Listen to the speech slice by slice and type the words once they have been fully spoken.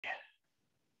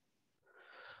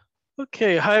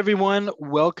Okay, hi everyone.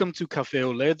 Welcome to Cafe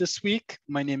Oleh this week.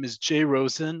 My name is Jay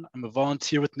Rosen. I'm a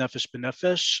volunteer with Nefesh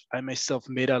B'Nefesh. I myself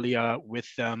made Aliyah with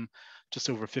them just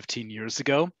over 15 years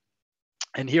ago.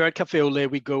 And here at Cafe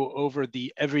Oleh, we go over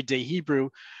the everyday Hebrew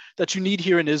that you need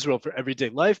here in Israel for everyday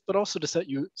life, but also to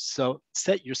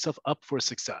set yourself up for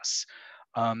success.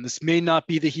 This may not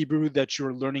be the Hebrew that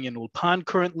you're learning in Ulpan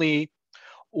currently,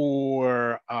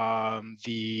 or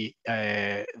the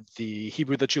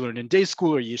Hebrew that you learned in day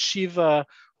school or yeshiva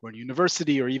or in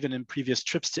university or even in previous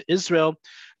trips to Israel.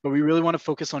 But we really want to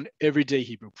focus on everyday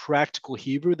Hebrew, practical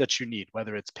Hebrew that you need,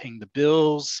 whether it's paying the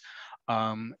bills,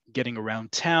 getting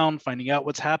around town, finding out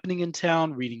what's happening in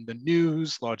town, reading the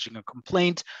news, lodging a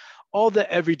complaint, all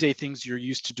the everyday things you're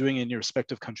used to doing in your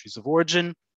respective countries of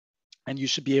origin. And you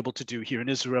should be able to do here in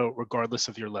Israel, regardless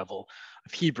of your level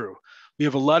of Hebrew. We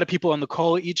have a lot of people on the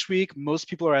call each week. Most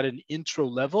people are at an intro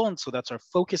level, and so that's our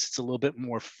focus. It's a little bit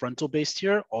more frontal based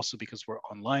here, also because we're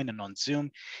online and on Zoom.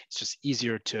 It's just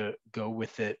easier to go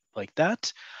with it like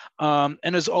that.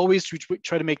 And as always, we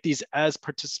try to make these as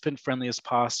participant friendly as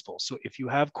possible. So if you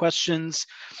have questions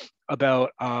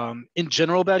about in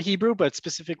general about Hebrew, but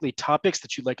specifically topics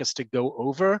that you'd like us to go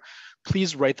over,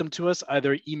 please write them to us,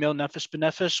 either email Nefesh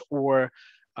B'Nefesh or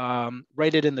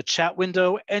write it in the chat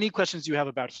window. Any questions you have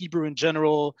about Hebrew in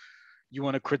general, you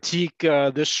want to critique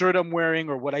this shirt I'm wearing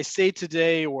or what I say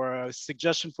today or a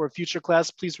suggestion for a future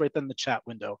class, please write them in the chat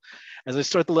window. As I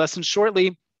start the lesson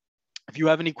shortly, if you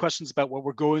have any questions about what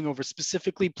we're going over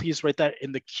specifically, please write that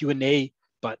in the Q&A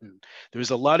button. There's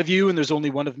a lot of you and there's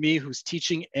only one of me who's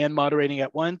teaching and moderating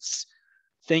at once.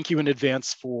 Thank you in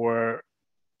advance for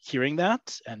hearing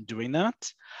that and doing that.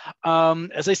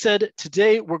 As I said,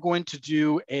 today we're going to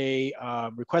do a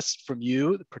request from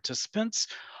you, the participants.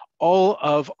 All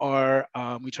of our,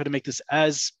 we try to make this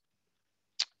as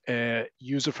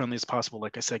user-friendly as possible,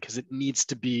 like I said, because it needs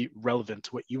to be relevant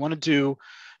to what you want to do,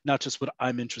 not just what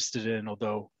I'm interested in,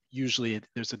 although usually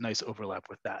there's a nice overlap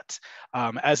with that.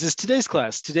 As is today's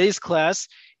class. Today's class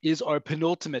is our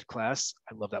penultimate class.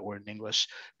 I love that word in English.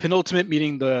 Penultimate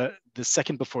meaning the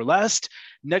second before last.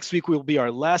 Next week will be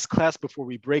our last class before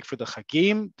we break for the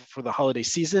Chagim, for the holiday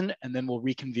season, and then we'll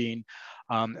reconvene,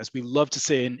 as we love to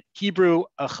say in Hebrew,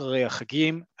 Acharei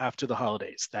Chagim, after the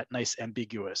holidays. That nice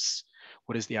ambiguous,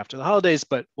 what is the after the holidays,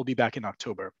 but we'll be back in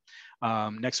October.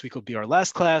 Next week will be our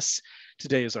last class.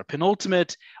 Today is our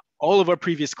penultimate. All of our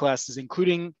previous classes,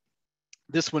 including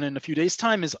this one in a few days'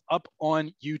 time, is up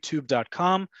on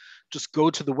youtube.com. Just go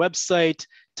to the website,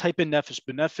 type in Nefesh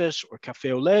B'Nefesh or Cafe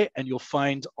Oleh, and you'll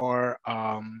find our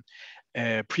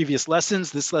previous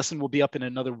lessons. This lesson will be up in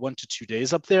another 1 to 2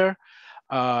 days up there.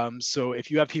 So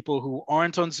if you have people who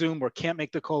aren't on Zoom or can't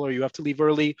make the call, or you have to leave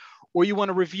early, or you want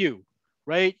to review,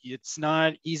 right? It's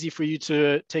not easy for you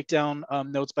to take down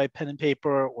notes by pen and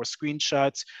paper or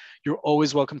screenshots. You're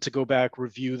always welcome to go back,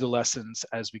 review the lessons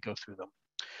as we go through them.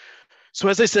 So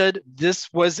as I said, this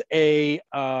was a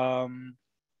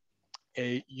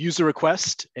user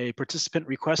request, a participant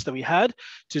request that we had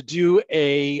to do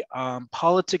a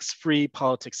politics-free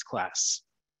politics class.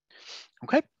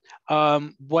 Okay.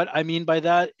 What I mean by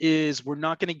that is we're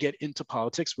not going to get into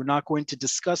politics. We're not going to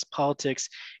discuss politics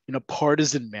in a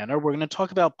partisan manner. We're going to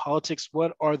talk about politics.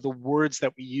 What are the words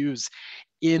that we use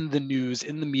in the news,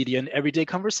 in the media, and everyday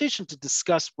conversation to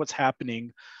discuss what's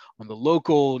happening on the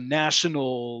local,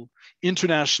 national,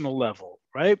 international level,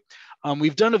 right?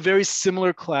 We've done a very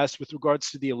similar class with regards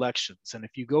to the elections. And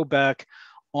if you go back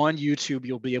on YouTube,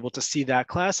 you'll be able to see that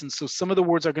class. And so some of the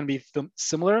words are going to be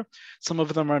similar, some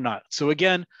of them are not. So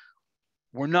again,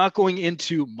 we're not going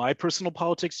into my personal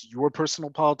politics, your personal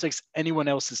politics, anyone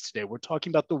else's today. We're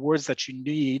talking about the words that you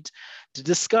need to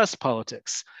discuss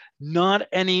politics, not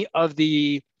any of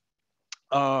the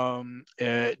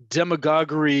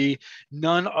demagoguery,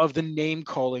 none of the name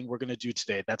calling we're going to do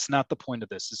today. That's not the point of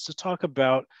this. It's to talk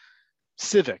about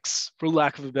civics, for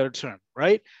lack of a better term,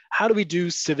 right? How do we do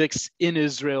civics in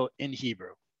Israel in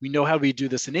Hebrew? We know how we do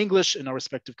this in English in our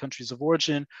respective countries of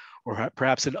origin, or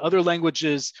perhaps in other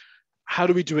languages. How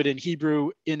do we do it in Hebrew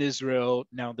in Israel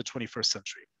now in the 21st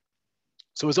century?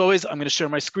 So as always, I'm going to share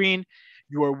my screen.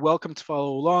 You are welcome to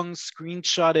follow along,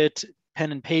 screenshot it,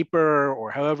 pen and paper,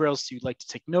 or however else you'd like to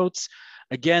take notes.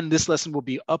 Again, this lesson will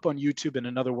be up on YouTube in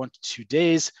another 1 to 2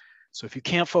 days. So if you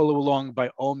can't follow along, by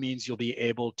all means, you'll be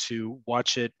able to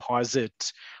watch it, pause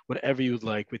it, whatever you'd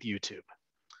like with YouTube.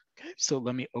 Okay, so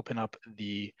let me open up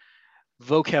the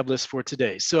vocab list for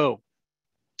today. So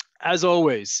as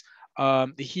always,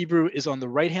 the Hebrew is on the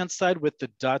right-hand side with the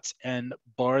dots and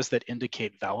bars that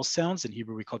indicate vowel sounds. In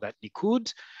Hebrew, we call that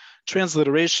nikud.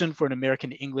 Transliteration for an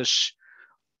American English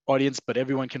audience, but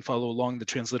everyone can follow along the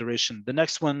transliteration. The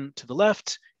next one to the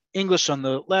left, English on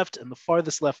the left, and the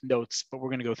farthest left notes, but we're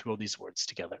going to go through all these words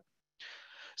together.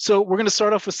 So we're going to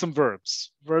start off with some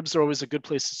verbs. Verbs are always a good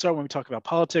place to start when we talk about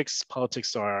politics.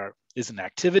 Politics is an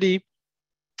activity.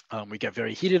 We get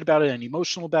very heated about it and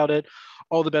emotional about it.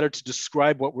 All the better to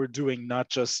describe what we're doing, not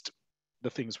just the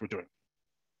things we're doing.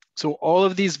 So all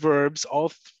of these verbs,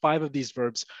 all 5 of these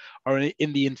verbs are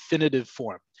in the infinitive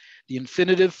form. The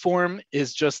infinitive form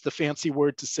is just the fancy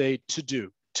word to say to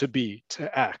do, to be,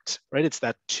 to act, right? It's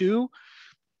that to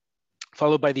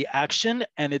followed by the action,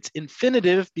 and it's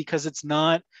infinitive because it's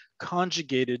not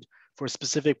conjugated for a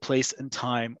specific place and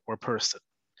time or person.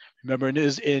 Remember,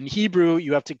 in Hebrew,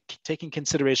 you have to take in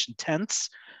consideration tense,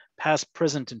 past,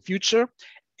 present, and future,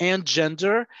 and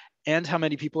gender, and how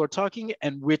many people are talking,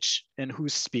 and which and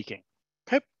who's speaking,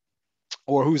 okay?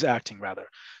 Or who's acting, rather.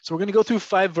 So we're going to go through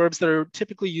 5 verbs that are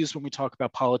typically used when we talk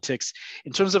about politics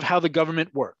in terms of how the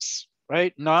government works,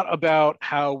 right? Not about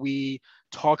how we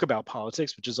talk about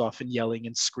politics, which is often yelling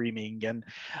and screaming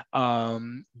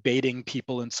and baiting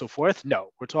people and so forth. No,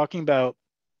 we're talking about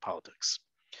politics.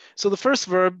 So the first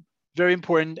verb, very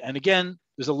important, and again,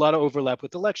 there's a lot of overlap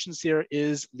with elections here,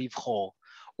 is livchor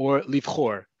or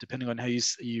livchor, depending on how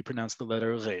you pronounce the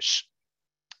letter resh.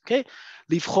 Okay,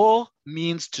 livchor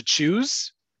means to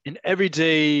choose. In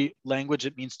everyday language,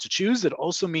 it means to choose. It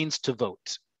also means to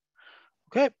vote.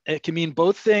 Okay, it can mean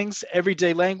both things.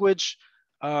 Everyday language,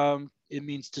 it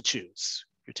means to choose.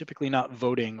 You're typically not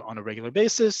voting on a regular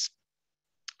basis,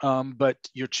 but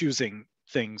you're choosing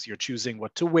things. You're choosing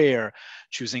what to wear,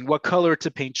 choosing what color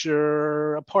to paint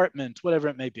your apartment, whatever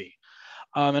it may be.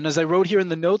 And as I wrote here in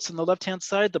the notes on the left-hand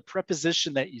side, the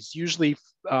preposition that is usually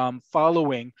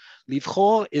following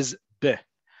livchor is be.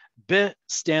 Be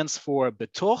stands for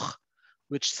betoch,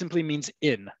 which simply means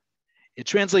in. It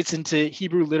translates into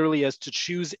Hebrew literally as to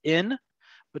choose in,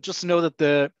 but just know that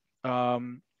the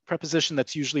preposition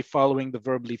that's usually following the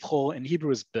verb livchor in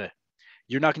Hebrew is be.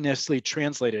 You're not going to necessarily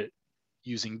translate it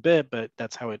using be, but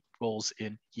that's how it rolls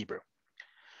in Hebrew.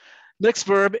 Next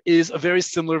verb is a very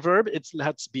similar verb. It's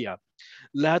lahatzbia.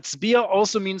 Lahatzbia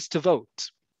also means to vote.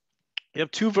 We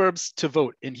have 2 verbs to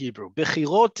vote in Hebrew.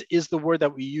 Bechirot is the word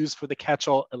that we use for the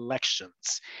catch-all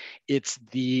elections. It's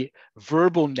the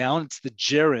verbal noun, it's the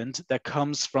gerund that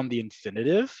comes from the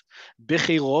infinitive.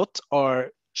 Bechirot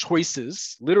are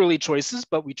choices, literally choices,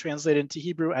 but we translate into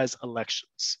Hebrew as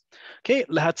elections. Okay,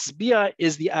 lahatzbia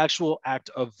is the actual act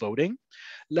of voting.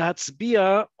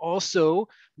 Lahatzbia also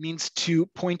means to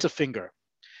point a finger.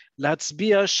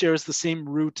 Lahatzbia shares the same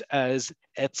root as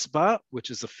etzba, which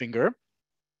is a finger.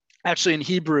 Actually, in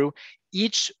Hebrew,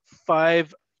 each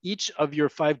of your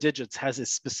 5 digits has a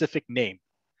specific name.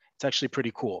 It's actually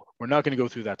pretty cool. We're not going to go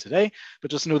through that today, but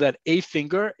just know that a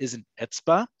finger is an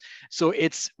etzba. So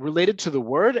it's related to the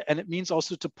word, and it means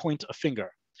also to point a finger.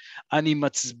 Ani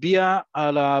matzbia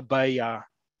ala baya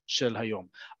shel hayom.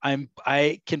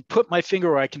 I can put my finger,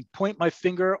 or I can point my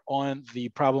finger on the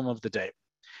problem of the day.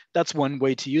 That's one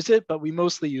way to use it, but we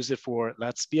mostly use it for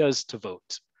latzbia, is to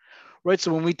vote. Right,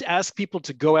 so when we ask people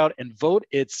to go out and vote,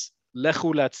 it's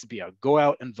lechu latzbia, go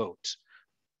out and vote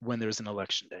when there's an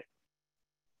election day.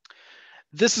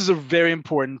 This is a very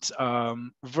important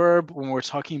verb when we're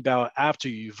talking about after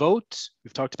you vote.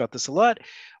 We've talked about this a lot.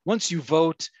 Once you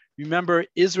vote, remember,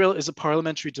 Israel is a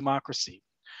parliamentary democracy.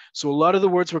 So a lot of the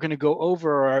words we're going to go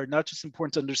over are not just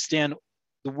important to understand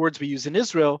the words we use in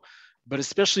Israel, but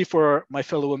especially for my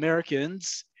fellow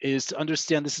Americans, is to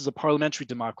understand this is a parliamentary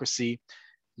democracy,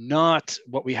 not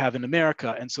what we have in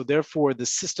America. And so therefore the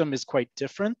system is quite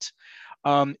different.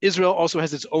 Israel also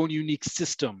has its own unique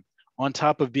system on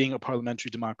top of being a parliamentary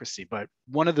democracy. But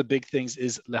one of the big things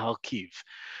is lehalkiv.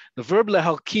 The verb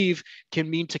lehalkiv can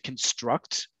mean to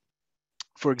construct.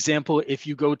 For example, if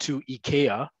you go to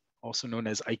IKEA, also known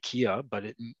as IKEA, but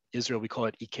in Israel we call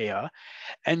it IKEA,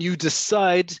 and you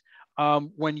decide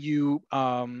when you,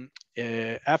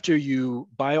 after you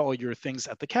buy all your things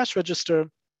at the cash register,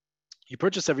 you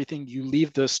purchase everything, you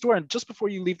leave the store, and just before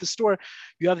you leave the store,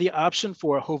 you have the option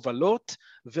for hovalot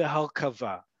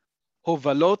vehalkava.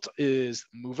 Hovalot is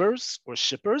movers or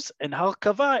shippers, and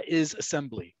halkava is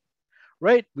assembly,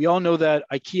 right? We all know that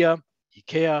IKEA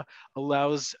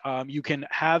allows, you can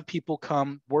have people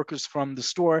come, workers from the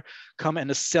store, come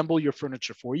and assemble your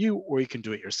furniture for you, or you can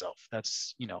do it yourself.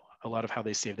 That's, a lot of how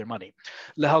they save their money.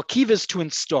 Lehalkiv is to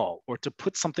install or to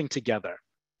put something together.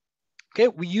 Okay,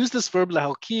 we use this verb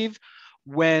lehalkiv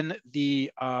when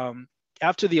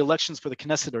after the elections for the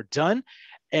Knesset are done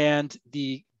and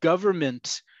the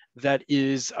government that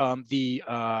is the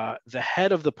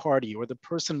head of the party or the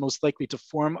person most likely to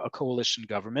form a coalition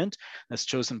government that's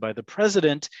chosen by the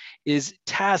president is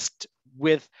tasked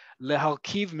with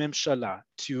lehalkiv memshala,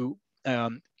 to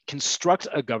construct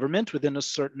a government within a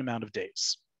certain amount of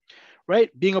days, right?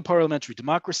 Being a parliamentary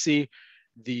democracy,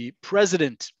 the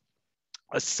president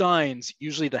assigns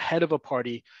usually the head of a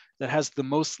party that has the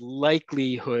most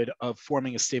likelihood of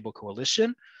forming a stable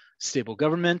coalition, stable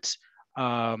government,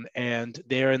 and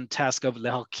they're in the task of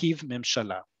lehalkiv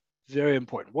memshala. Very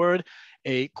important word.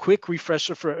 A quick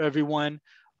refresher for everyone.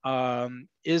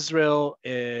 Israel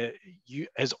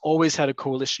has always had a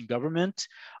coalition government.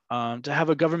 To have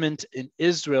a government in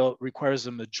Israel requires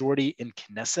a majority in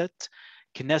Knesset.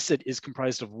 Knesset is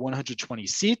comprised of 120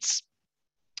 seats,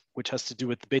 which has to do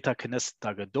with the Beit HaKnesset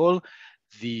HaGadol,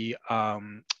 the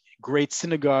Great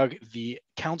Synagogue, the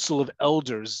Council of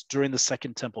Elders during the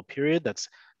Second Temple period that's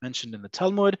mentioned in the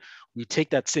Talmud. We take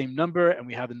that same number and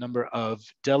we have the number of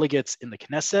delegates in the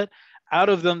Knesset. Out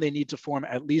of them, they need to form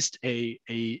at least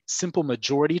a simple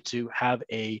majority to have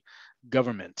a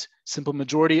government. Simple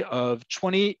majority of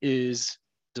 20 is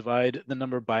divide the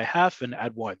number by half and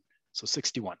add 1, so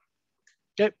 61.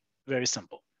 Okay, very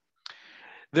simple.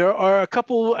 There are a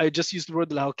couple, I just used the word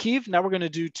lehalkiv. Now we're going to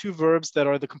do two verbs that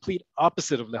are the complete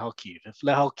opposite of lehalkiv. If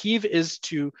lehalkiv is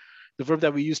the verb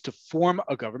that we use to form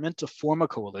a government, to form a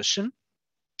coalition,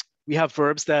 we have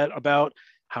verbs that about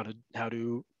how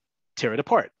to tear it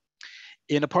apart.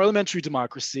 In a parliamentary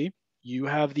democracy, you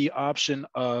have the option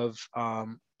of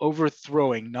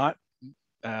overthrowing, not,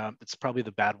 it's probably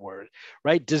the bad word,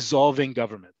 right? Dissolving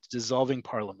government, dissolving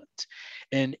parliament.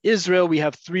 In Israel, we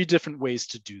have 3 different ways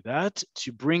to do that,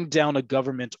 to bring down a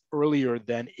government earlier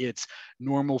than its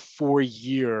normal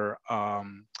 4-year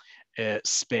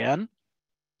span.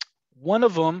 One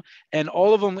of them, and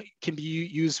all of them can be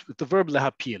used with the verb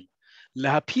lehapil.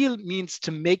 Lehapil means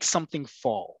to make something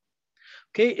fall.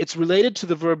 Okay, it's related to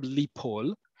the verb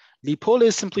lipol. Lipol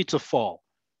is simply to fall,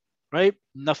 right?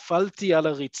 Nafalti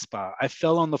ala ritzpa, I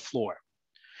fell on the floor.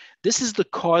 This is the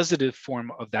causative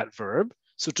form of that verb.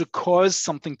 So to cause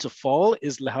something to fall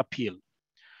is lehapil,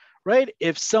 right?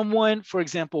 If someone, for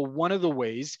example, one of the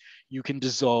ways you can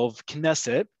dissolve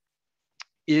Knesset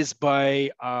is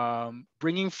by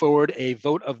bringing forward a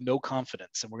vote of no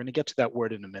confidence. And we're going to get to that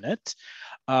word in a minute.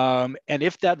 And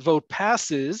if that vote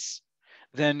passes,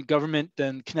 then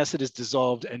Knesset is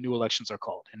dissolved and new elections are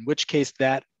called, in which case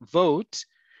that vote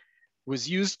was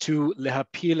used to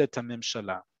lehapil et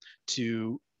hamemshala,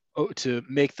 to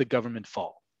make the government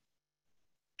fall.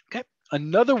 Okay.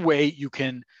 Another way you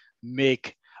can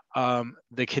make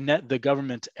the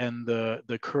government and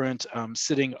the current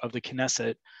sitting of the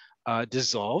Knesset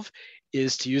dissolve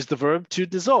is to use the verb to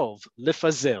dissolve,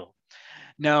 lefazel.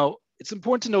 Now, it's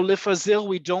important to know lefazel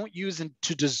we don't use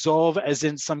to dissolve as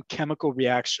in some chemical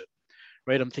reaction,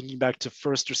 right? I'm thinking back to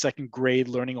 1st or 2nd grade,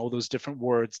 learning all those different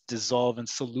words, dissolve and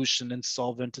solution and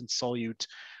solvent and solute.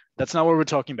 That's not what we're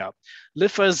talking about.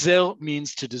 Lefazel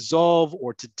means to dissolve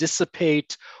or to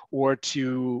dissipate or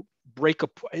to break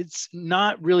apart. It's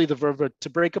not really the verb to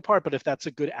break apart, but if that's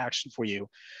a good action for you,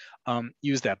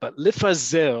 use that. But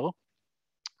lefazel,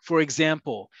 for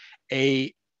example,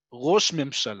 a Rosh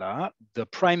Memshala, the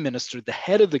prime minister, the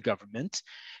head of the government,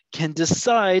 can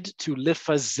decide to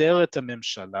lefazer et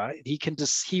hamemshala.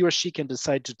 He or she can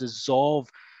decide to dissolve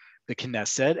the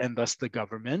Knesset and thus the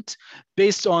government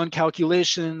based on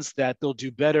calculations that they'll do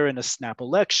better in a snap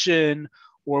election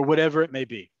or whatever it may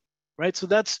be, right? So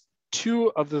that's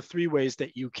 2 of the 3 ways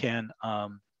that you can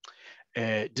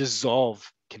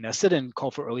dissolve Knesset and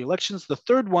call for early elections. The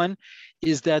third one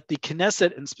is that the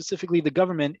Knesset, and specifically the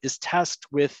government, is tasked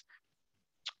with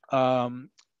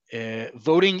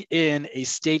voting in a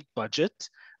state budget.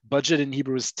 Budget in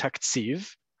Hebrew is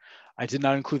taktsiv. I did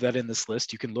not include that in this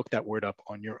list. You can look that word up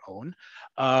on your own.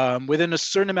 Within a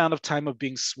certain amount of time of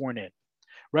being sworn in,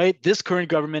 right? This current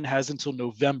government has until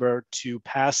November to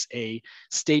pass a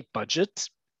state budget.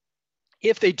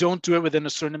 If they don't do it within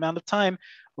a certain amount of time,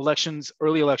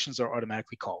 early elections are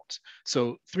automatically called.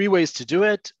 So 3 ways to do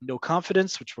it: no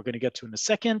confidence, which we're going to get to in a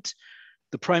second;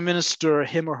 the prime minister,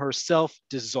 him or herself,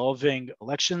 dissolving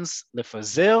elections,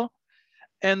 lefazel;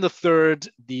 and the third,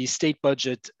 the state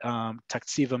budget,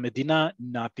 taksiv medina,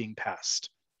 not being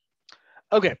passed.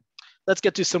 Okay, let's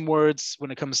get to some words when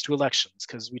it comes to elections,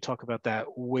 because we talk about that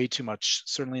way too much,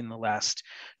 certainly in the last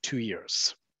 2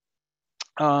 years.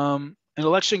 An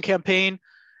election campaign,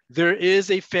 there is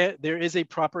a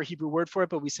proper Hebrew word for it,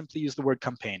 but we simply use the word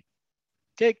campaign.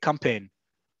 Okay, campaign.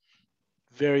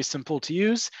 Very simple to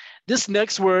use. This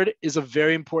next word is a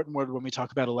very important word when we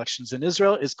talk about elections in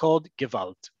Israel. It's called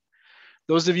gewalt.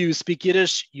 Those of you who speak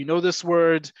Yiddish, you know this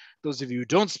word. Those of you who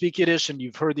don't speak Yiddish and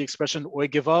you've heard the expression Oi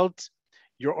Gewalt,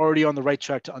 you're already on the right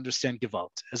track to understand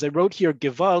Gewalt. As I wrote here,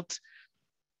 Gewalt,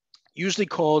 usually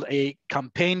called a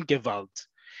campaign Gewalt,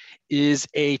 is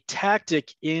a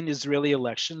tactic in Israeli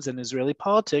elections and Israeli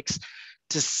politics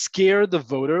to scare the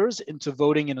voters into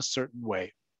voting in a certain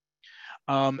way.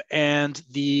 And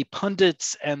the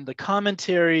pundits and the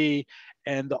commentary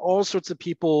and all sorts of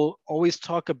people always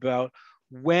talk about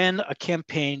when a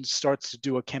campaign starts to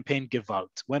do a campaign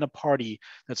Gewalt, when a party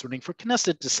that's running for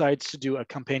Knesset decides to do a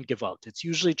campaign Gewalt. It's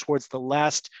usually towards the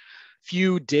last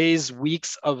few days,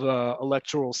 weeks of an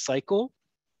electoral cycle.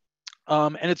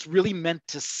 And it's really meant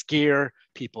to scare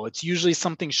people. It's usually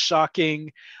something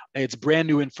shocking, it's brand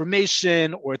new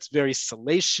information, or it's very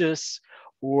salacious,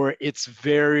 or it's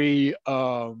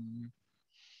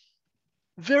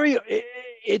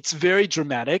it's very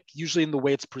dramatic, usually in the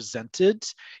way it's presented.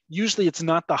 Usually it's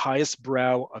not the highest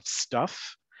brow of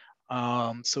stuff.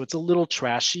 So it's a little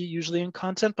trashy usually in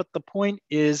content, but the point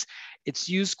is it's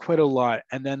used quite a lot.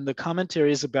 And then the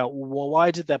commentary is about, well,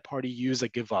 why did that party use a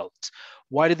Gewalt?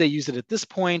 Why did they use it at this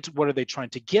point? What are they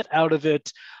trying to get out of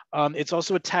it? It's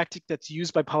also a tactic that's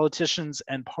used by politicians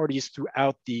and parties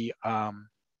throughout the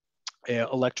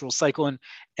electoral cycle,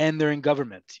 and they're in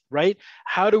government, right?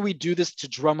 How do we do this to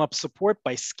drum up support?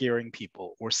 By scaring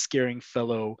people or scaring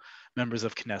fellow members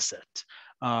of Knesset.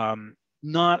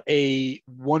 Not a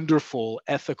wonderful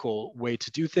ethical way to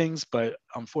do things, but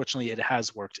unfortunately it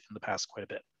has worked in the past quite a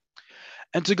bit.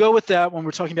 And to go with that, when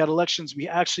we're talking about elections, we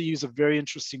actually use a very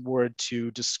interesting word to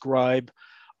describe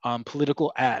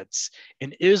political ads.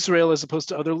 In Israel, as opposed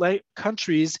to other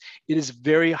countries, it is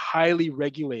very highly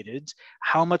regulated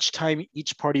how much time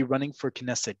each party running for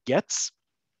Knesset gets.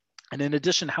 And in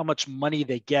addition, how much money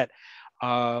they get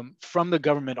from the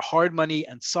government, hard money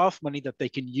and soft money that they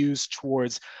can use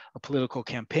towards a political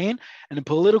campaign. And a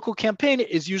political campaign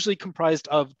is usually comprised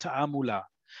of ta'amula.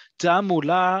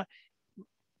 Ta'amula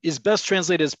is best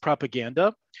translated as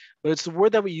propaganda, but it's the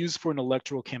word that we use for an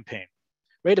electoral campaign.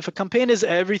 Right? If a campaign is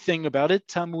everything about it,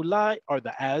 ta'amula are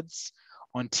the ads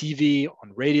on TV,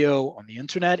 on radio, on the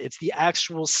internet. It's the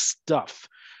actual stuff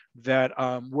that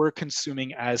we're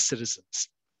consuming as citizens.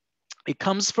 It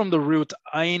comes from the root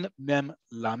Ain Mem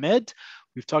Lamed.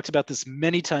 We've talked about this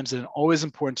many times, and it's always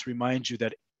important to remind you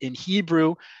that in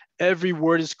Hebrew, every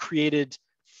word is created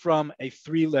from a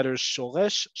 3-letter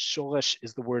shoresh. Shoresh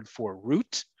is the word for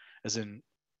root, as in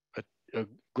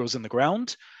grows in the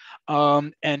ground.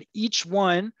 And each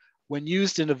one, when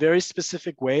used in a very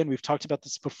specific way, and we've talked about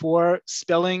this before,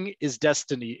 spelling is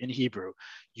destiny in Hebrew.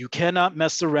 You cannot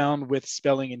mess around with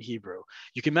spelling in Hebrew.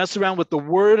 You can mess around with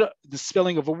the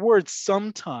spelling of a word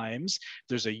sometimes.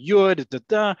 There's a yud,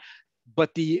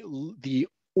 but the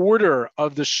order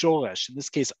of the shoresh, in this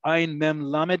case, ayin mem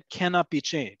lamed, cannot be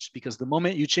changed, because the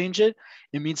moment you change it,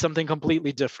 it means something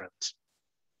completely different.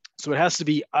 So it has to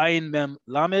be ayin mem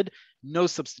lamed, no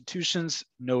substitutions,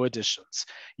 no additions.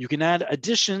 You can add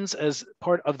additions as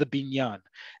part of the binyan,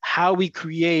 how we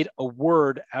create a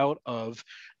word out of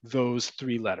those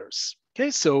 3 letters.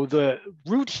 Okay, so the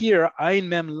root here, ayin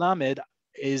mem lamed,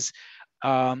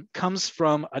 comes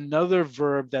from another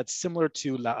verb that's similar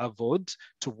to la'avod,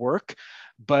 to work,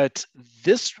 but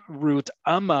this root,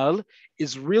 amal,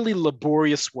 is really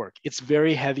laborious work. It's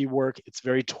very heavy work, it's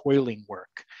very toiling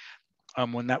work.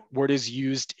 When that word is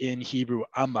used in Hebrew,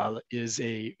 amal is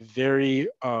a very,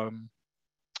 a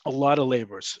lot of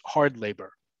labor, hard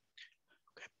labor.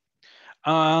 Okay.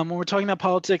 When we're talking about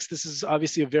politics, this is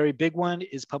obviously a very big one,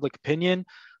 is public opinion.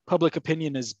 Public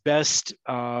opinion is best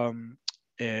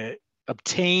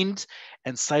obtained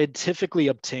and scientifically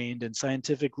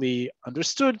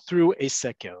understood through a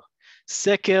seker.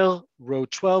 Seker, row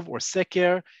 12, or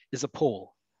seker, is a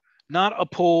poll. Not a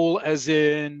poll as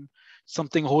in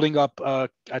something holding up a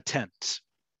tent,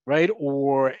 right?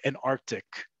 Or an Arctic,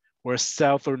 or a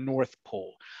South or North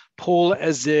Pole. Poll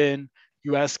as in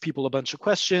you ask people a bunch of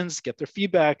questions, get their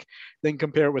feedback, then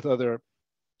compare it with other,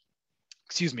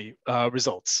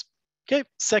 results. Okay,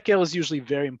 sekel is usually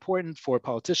very important for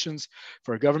politicians,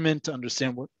 for a government to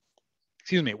understand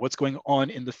what's going on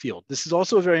in the field. This is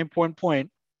also a very important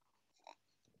point,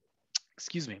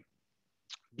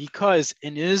 because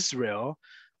in Israel,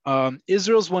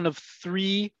 Israel is one of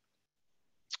 3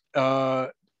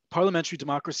 parliamentary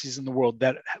democracies in the world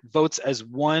that votes as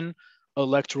one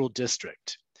electoral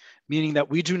district, meaning that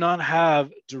we do not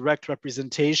have direct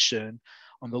representation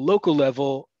on the local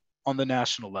level, on the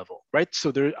national level, right?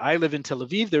 So I live in Tel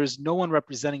Aviv. There is no one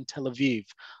representing Tel Aviv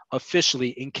officially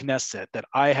in Knesset that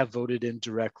I have voted in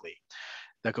directly.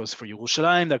 That goes for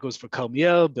Yerushalayim, that goes for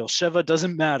Carmiel, Beersheva,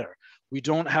 doesn't matter. We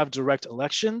don't have direct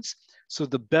elections. So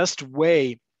the best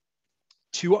way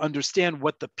to understand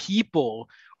what the people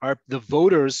are, the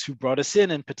voters who brought us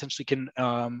in and potentially can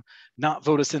not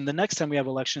vote us in the next time we have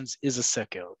elections, is a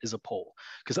sekel, is a poll.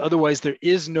 Because otherwise there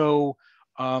is no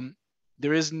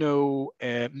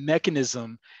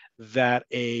mechanism that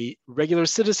a regular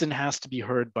citizen has to be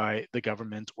heard by the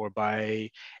government or by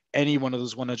any one of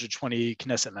those 120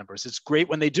 Knesset members. It's great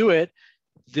when they do it.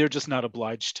 They're just not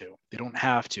obliged to. They don't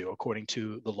have to, according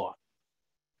to the law.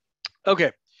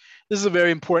 Okay, this is a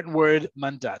very important word,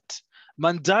 mandat.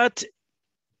 Mandat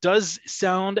does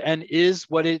sound and is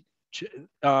what it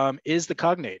is the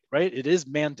cognate, right? It is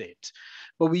mandate.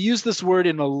 But we use this word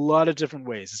in a lot of different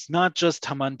ways. It's not just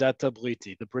hamandata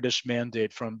briti, the British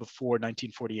mandate from before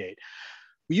 1948.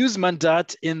 We use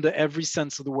mandat in the every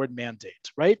sense of the word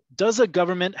mandate, right? Does a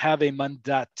government have a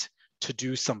mandat to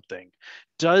do something?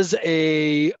 Does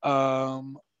a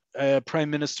prime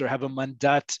minister have a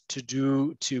mandat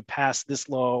to pass this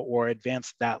law or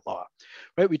advance that law,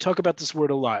 right? We talk about this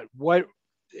word a lot. What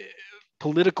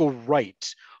political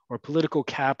right or political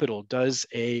capital does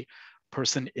a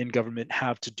person in government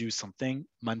have to do something?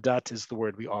 Mandat is the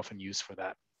word we often use for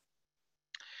that.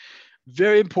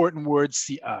 Very important word,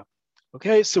 si'ah.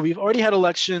 Okay, so we've already had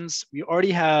elections. We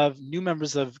already have new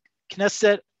members of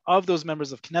Knesset. Of those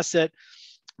members of Knesset,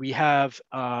 we have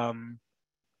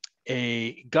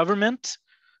a government,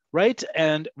 right?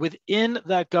 And within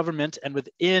that government and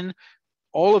within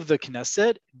all of the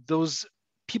Knesset, those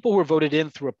people were voted in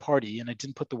through a party, and I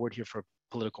didn't put the word here for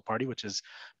political party, which is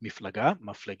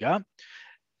maflega.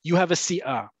 You have a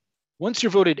si'ah. Once you're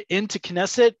voted into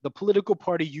Knesset, the political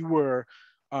party you were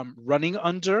running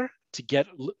under to get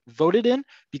voted in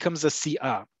becomes a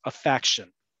si'ah, a faction,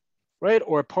 right?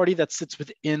 Or a party that sits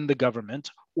within the government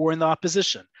or in the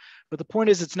opposition. But the point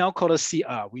is, it's now called a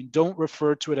si'ah. We don't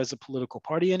refer to it as a political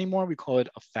party anymore. We call it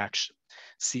a faction,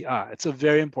 si'ah. It's a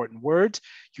very important word.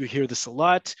 You hear this a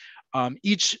lot.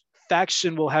 Each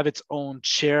faction will have its own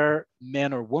chair,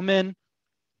 man or woman,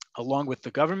 along with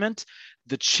the government.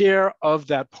 The chair of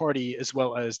that party, as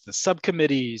well as the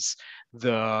subcommittees,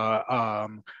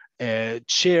 the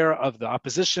chair of the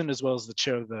opposition, as well as the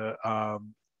chair of the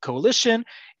coalition,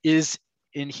 is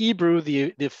in Hebrew,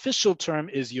 the official term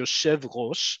is Yoshev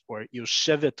Rosh or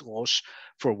Yoshevet Rosh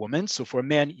for a woman. So for a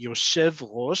man, Yoshev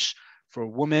Rosh. For a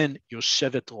woman,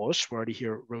 Yoshevet Rosh. We're already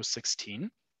here, row 16.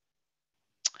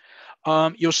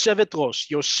 Yoshevet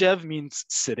Rosh. Yoshev means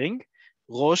sitting.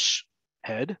 Rosh,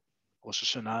 head. Rosh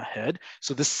Hashanah, head.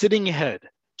 So the sitting head,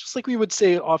 just like we would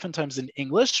say oftentimes in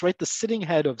English, right? The sitting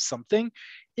head of something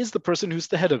is the person who's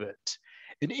the head of it.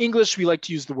 In English, we like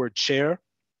to use the word chair.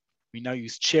 We now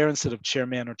use chair instead of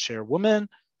chairman or chairwoman.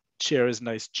 Chair is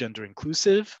nice, gender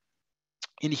inclusive.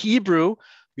 In Hebrew,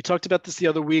 we talked about this the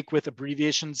other week with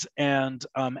abbreviations and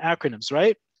acronyms,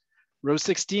 right? Row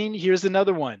 16, here's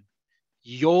another one.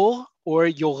 Yol or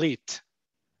yorit,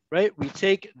 right? We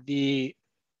take the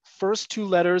first two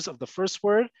letters of the first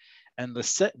word and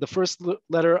the first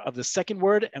letter of the second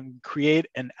word and create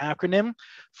an acronym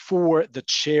for the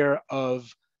chair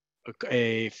of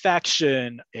a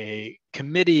faction, a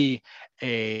committee,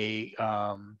 a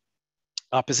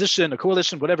opposition, a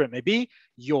coalition, whatever it may be.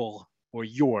 Yol or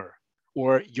yor,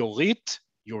 or yorit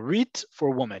for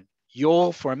a woman.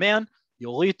 Yol for a man,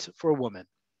 yorit for a woman.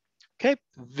 Okay,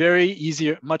 very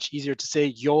easier, much easier to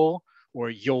say yol or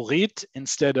yorit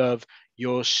instead of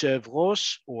Yoshev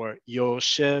Rosh or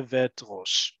Yoshevet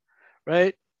Rosh,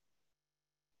 right?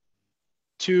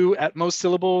 2 at most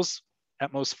syllables,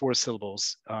 at most 4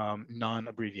 syllables,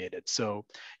 non-abbreviated. So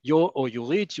Yol or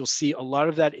Yorit, you'll see a lot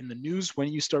of that in the news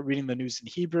when you start reading the news in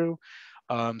Hebrew.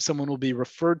 Someone will be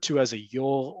referred to as a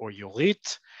Yol or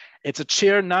Yorit. It's a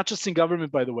chair, not just in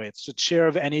government, by the way, it's a chair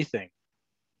of anything.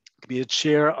 It could be a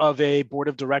chair of a board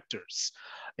of directors.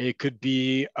 It could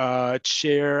be a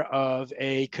chair of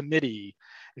a committee.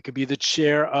 It could be the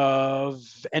chair of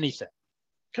anything.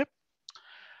 Okay.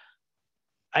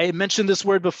 I mentioned this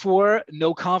word before,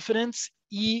 no confidence,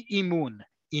 imun.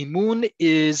 Imun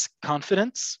is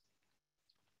confidence.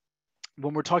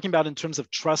 When we're talking about in terms of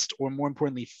trust, or more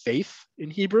importantly, faith in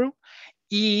Hebrew,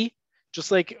 just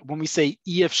like when we say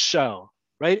efshar,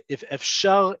 right? If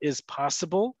efshar is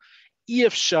possible,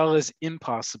 efshar is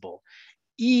impossible.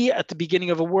 At the beginning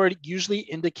of a word usually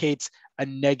indicates a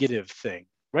negative thing,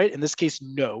 right? In this case,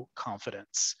 no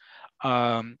confidence.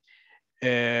 Efshar,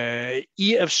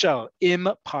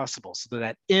 impossible. So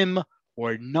that im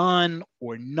or none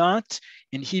or not,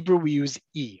 in Hebrew we use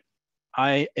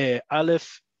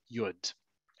aleph, yud,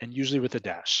 and usually with a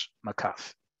dash,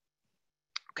 makaf.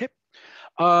 Okay.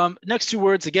 Next 2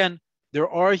 words, again, There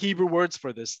are Hebrew words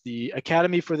for this. The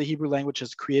Academy for the Hebrew Language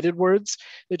has created words,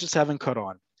 they just haven't caught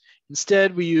on.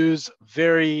 Instead, we use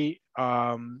very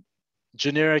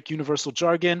generic universal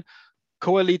jargon,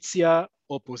 coalitia,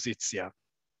 oppositia.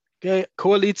 Okay,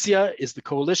 coalitia is the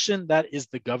coalition, that is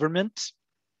the government,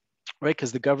 right?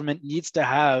 Because the government needs to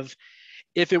have,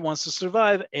 if it wants to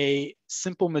survive, a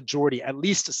simple majority, at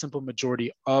least a simple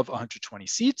majority of 120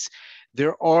 seats.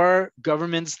 There are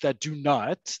governments that do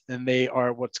not, and they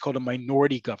are what's called a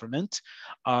minority government.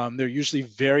 They're usually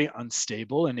very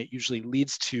unstable, and it usually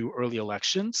leads to early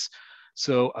elections.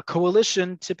 So a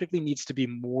coalition typically needs to be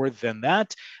more than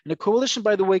that. And a coalition,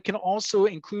 by the way, can also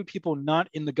include people not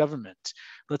in the government.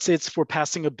 Let's say it's for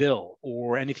passing a bill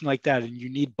or anything like that, and you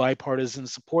need bipartisan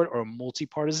support or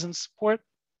multi-partisan support.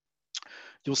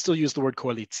 You'll still use the word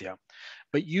coalitia.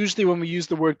 But usually when we use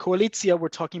the word coalitia, we're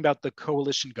talking about the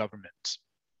coalition government.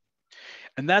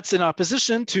 And that's in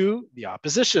opposition to the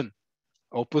opposition,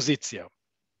 oppositia.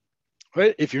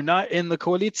 Right? If you're not in the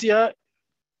coalitia,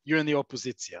 you're in the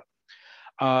oppositia.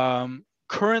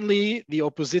 Currently, the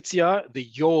oppositia, the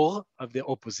Yol of the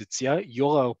oppositia,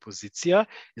 Yola oppositia,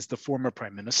 is the former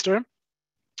prime minister.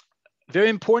 Very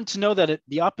important to know that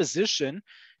the opposition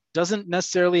doesn't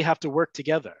necessarily have to work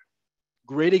together.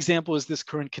 Great example is this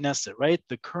current Knesset, right?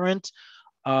 The current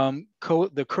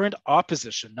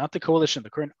opposition, not the coalition, the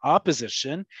current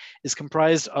opposition is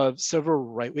comprised of several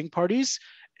right-wing parties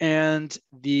and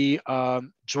the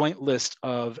joint list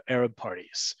of Arab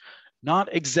parties.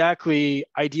 Not exactly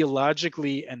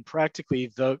ideologically and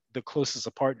practically the closest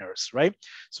of partners, right?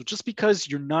 So just because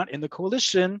you're not in the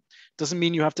coalition doesn't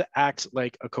mean you have to act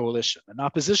like a coalition. An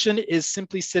opposition is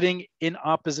simply sitting in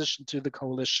opposition to the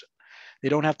coalition. They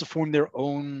don't have to form their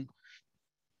own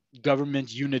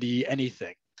government unity,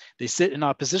 anything. They sit in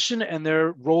opposition and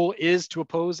their role is to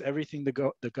oppose everything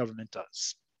the government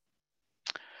does.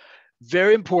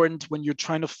 Very important when you're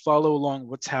trying to follow along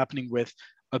what's happening with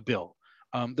a bill.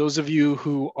 Those of you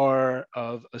who are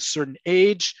of a certain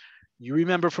age, you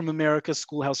remember from America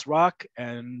Schoolhouse Rock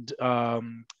and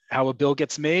how a bill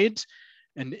gets made.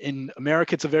 And in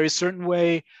America, it's a very certain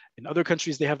way. In other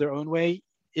countries, they have their own way.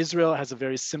 Israel has a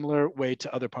very similar way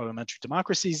to other parliamentary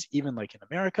democracies, even like in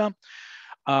America.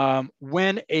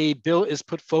 When a bill is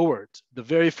put forward, the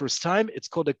very first time, it's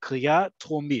called a kriya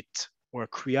tromit or a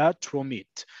kriya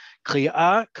tromit.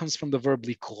 Kriya comes from the verb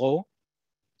likro,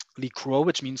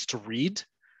 which means to read.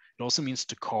 It also means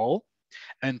to call.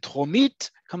 And tromit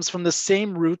comes from the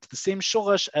same root, the same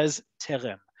shorash as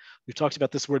terem. We've talked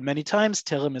about this word many times.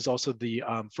 Terem is also the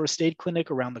first aid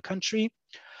clinic around the country.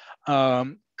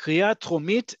 Kriya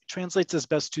tromit translates as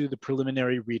best to the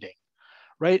preliminary reading,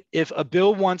 right? If a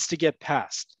bill wants to get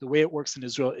passed, the way it works in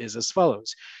Israel is as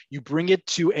follows. You bring it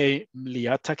to a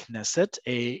mliat Knesset,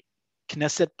 a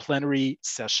Knesset plenary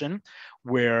session,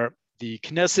 where the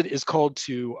Knesset is called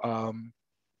to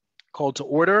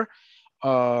order.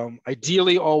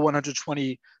 Ideally, all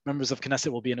 120 members of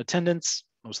Knesset will be in attendance.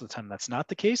 Most of the time, that's not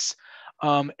the case.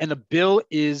 And a bill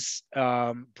is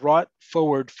brought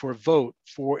forward for vote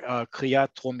for kriya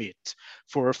tromit,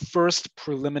 for a first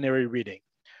preliminary reading,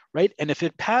 right? And if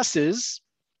it passes,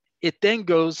 it then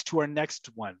goes to our next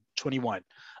one, 21,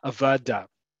 a vada.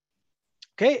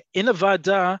 Okay, in a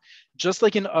vada, just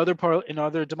like in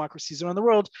other democracies around the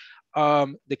world,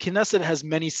 the Knesset has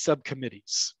many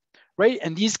subcommittees, right?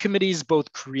 And these committees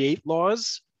both create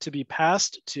laws to be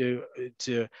passed, to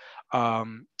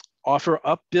offer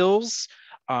up bills,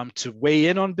 to weigh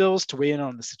in on bills, to weigh in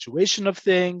on the situation of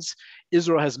things.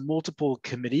 Israel has multiple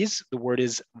committees. The word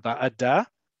is va'ada.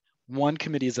 One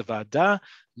committee is a va'ada,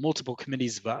 multiple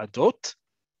committees va'adot.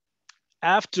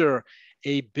 After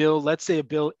a bill, let's say a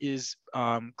bill is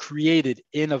created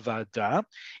in a va'ada,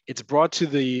 it's brought to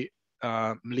the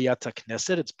Mliat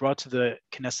Knesset, it's brought to the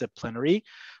Knesset plenary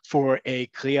for a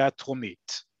kriya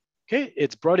tromit. Okay,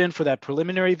 it's brought in for that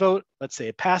preliminary vote. Let's say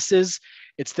it passes.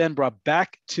 It's then brought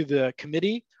back to the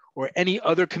committee or any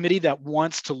other committee that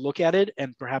wants to look at it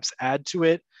and perhaps add to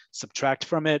it, subtract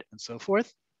from it, and so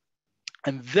forth.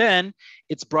 And then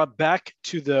it's brought back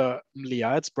to the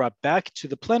mliya, it's brought back to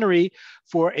the plenary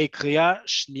for a kriya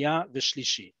shniya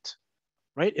v'shlishit,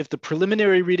 right? If the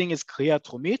preliminary reading is kriya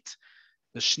tromit,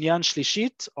 the shniya and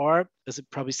shlishit are, as it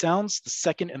probably sounds, the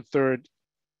second and third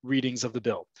readings of the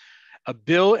bill. A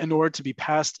bill, in order to be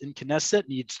passed in Knesset,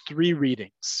 needs 3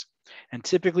 readings. And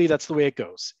typically that's the way it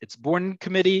goes. It's born in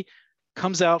committee,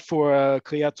 comes out for a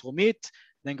kriya tromit,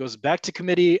 then goes back to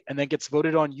committee, and then gets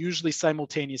voted on usually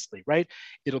simultaneously, right?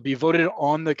 It'll be voted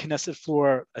on the Knesset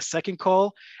floor a second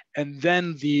call, and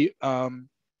then the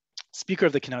Speaker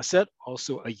of the Knesset,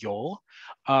 also a Yol,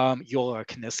 Yol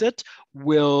Knesset,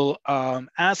 will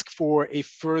ask for a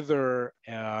further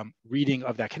reading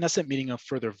of that Knesset, meaning a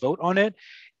further vote on it.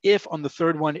 If on the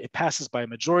third one it passes by a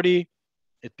majority,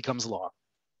 it becomes law.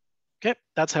 Okay,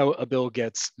 that's how a bill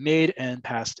gets made and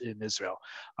passed in Israel.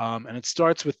 And it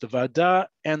starts with the Vada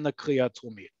and the Kriyat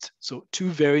Trumit. So two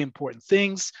very important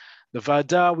things. The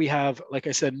Vada, we have, like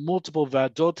I said, multiple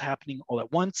Vadot happening all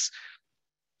at once.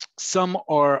 Some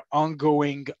are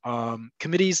ongoing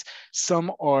committees.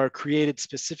 Some are created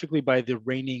specifically by the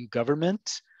reigning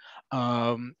government.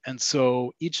 And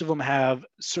so each of them have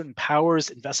certain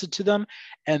powers invested to them,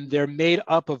 and they're made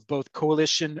up of both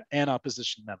coalition and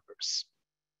opposition members.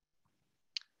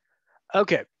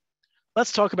 Okay,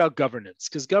 let's talk about governance,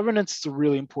 because governance is a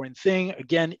really important thing.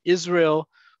 Again, Israel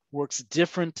works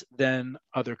different than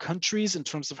other countries in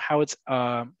terms of how it's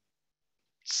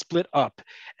split up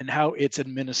and how it's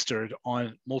administered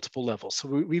on multiple levels. So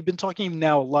we've been talking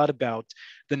now a lot about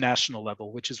the national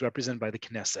level, which is represented by the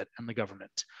Knesset and the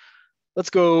government. Let's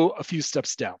go a few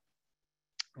steps down.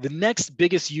 The next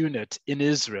biggest unit in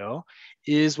Israel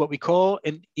is what we call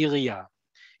an Iriyah.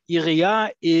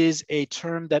 Iriyah is a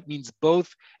term that means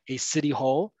both a city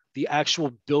hall, the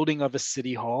actual building of a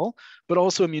city hall, but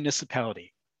also a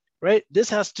municipality, right?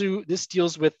 This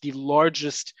deals with the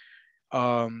largest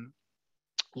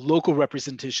local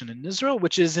representation in Israel,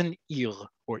 which is an Ir,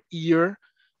 or Ir,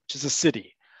 which is a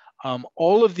city.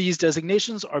 All of these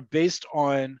designations are based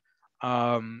on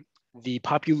the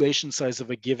population size of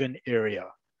a given area,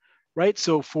 right?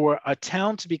 So for a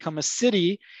town to become a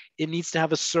city, it needs to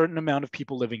have a certain amount of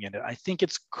people living in it. I think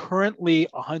it's currently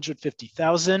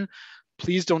 150,000.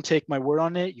 Please don't take my word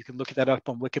on it. You can look that up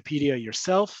on Wikipedia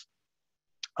yourself.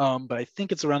 But I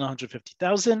think it's around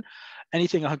 150,000.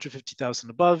 Anything 150,000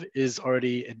 above is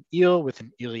already an Il with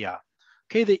an Iriyah.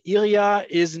 Okay, the Iriyah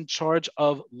is in charge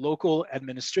of local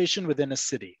administration within a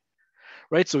city,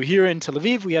 right? So here in Tel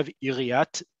Aviv, we have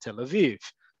Iriyat Tel Aviv.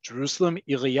 Jerusalem,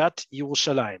 Iriyat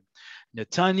Yerushalayim.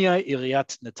 Netanya,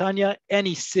 Iriyat Netanya.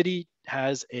 Any city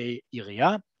has a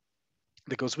Iriyah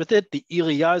that goes with it. The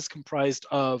Iriyah is comprised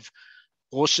of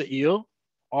Rosh Ir,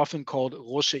 often called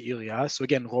Rosh Iriyah. So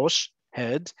again, Rosh,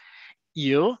 head,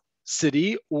 Ir,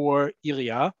 city, or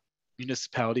Iriyah,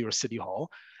 municipality or city hall.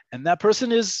 And that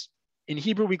person is, in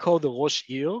Hebrew, we call the Rosh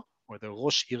Ir, or the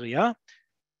Rosh Iriyah.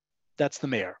 That's the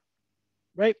mayor,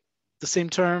 right? The same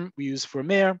term we use for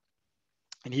mayor.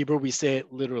 In Hebrew, we say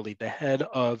it literally, the head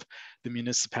of the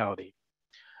municipality.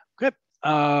 Okay,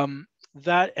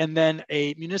 that, and then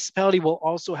a municipality will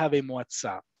also have a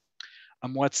muatzah. A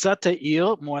muatzah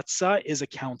ta'ir, muatzah is a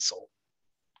council.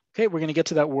 Okay, we're going to get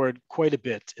to that word quite a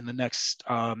bit in the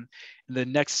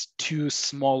next two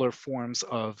smaller forms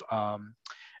of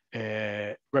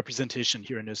representation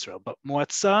here in Israel. But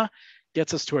muatzah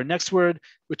gets us to our next word,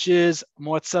 which is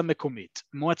muatzah mekomit.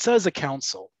 Muatzah is a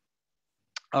council.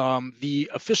 The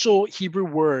official Hebrew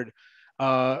word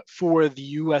for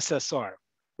the USSR,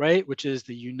 right, which is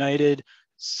the United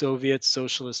Soviet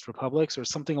Socialist Republics or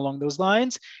something along those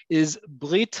lines, is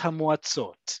Brit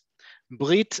HaMuatzot.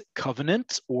 Brit,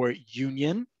 covenant or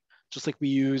union, just like we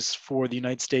use for the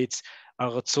United States,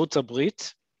 Aratzot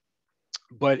Brit.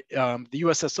 But the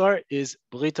USSR is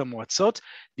Brit HaMuatzot,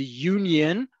 the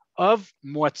union of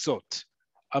Muatzot.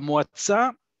 A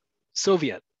Muatzah,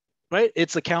 Soviet, right?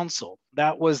 It's a council.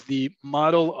 That was the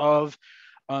model of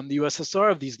the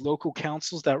USSR, of these local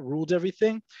councils that ruled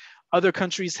everything. Other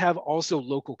countries have also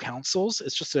local councils.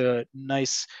 It's just a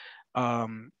nice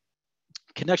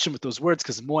connection with those words,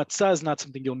 because muatzah is not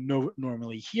something you'll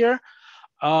normally hear,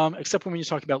 except when you're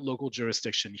talking about local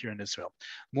jurisdiction here in Israel.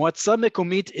 Muatzah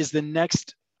mekomit is the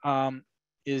next,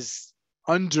 is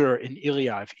under an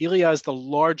Iriyah. If Iriyah is the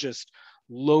largest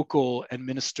local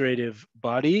administrative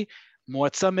body,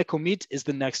 Muatzah mekomit is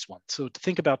the next one. So to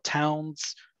think about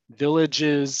towns,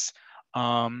 villages,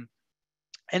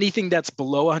 anything that's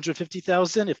below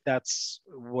 150,000, if that's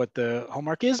what the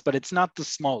hallmark is, but it's not the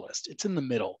smallest, it's in the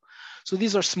middle. So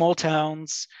these are small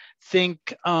towns.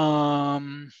 Think,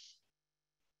 I'm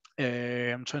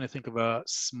trying to think of a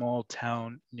small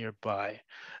town nearby.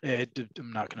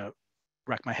 I'm not gonna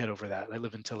rack my head over that. I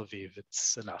live in Tel Aviv,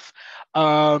 it's enough.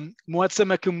 Muatzah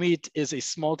mekomit is a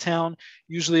small town.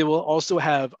 Usually it will also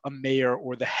have a mayor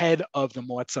or the head of the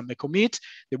Muatzah mekomit.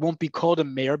 It won't be called a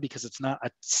mayor because it's not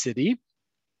a city,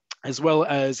 as well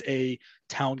as a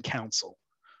town council.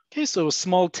 Okay, so a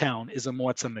small town is a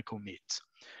Muatzah mekomit.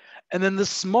 And then the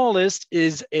smallest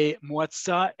is a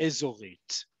Muatzah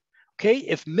ezorit. Okay,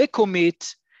 if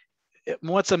mekomit,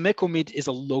 Muatzah mekomit is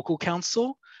a local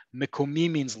council. Mekomi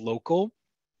means local.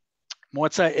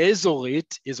 Moatza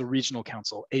Ezorit is a regional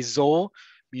council. Ezol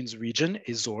means region,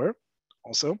 Ezor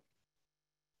also,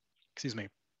 excuse me.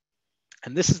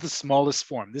 And this is the smallest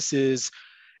form. This is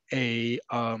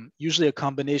usually a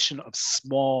combination of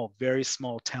small, very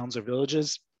small towns or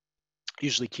villages,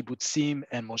 usually kibbutzim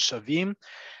and moshavim,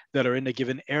 that are in a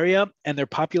given area, and their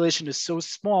population is so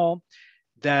small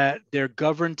that they're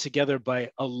governed together by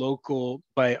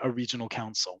a regional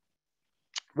council,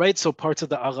 right? So parts of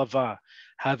the Arava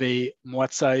have a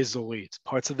Moatza Ezorit,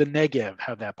 parts of the Negev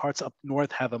have that, parts up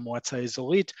north have a Moatza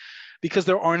Ezorit, because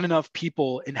there aren't enough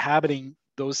people inhabiting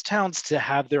those towns to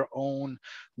have their own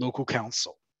local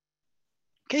council.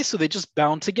 Okay, so they just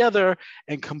bound together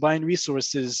and combine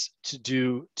resources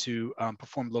to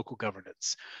perform local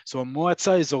governance. So a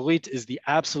Moatza Ezorit is the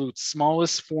absolute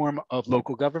smallest form of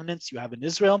local governance you have in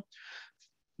Israel.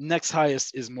 Next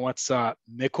highest is Moatza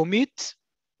Mekomit,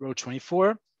 row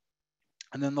 24.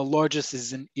 And then the largest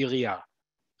is in Iria,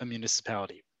 a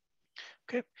municipality.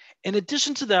 Okay. In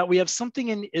addition to that, we have something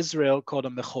in Israel called a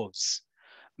Mechoz.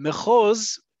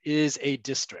 Mechoz is a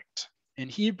district.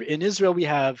 In Israel, we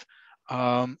have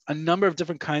a number of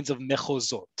different kinds of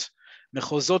mechozot.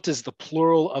 Mechozot is the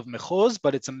plural of mechoz,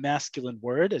 but it's a masculine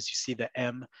word. As you see the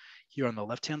M here on the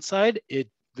left-hand side, it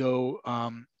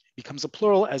becomes a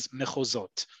plural as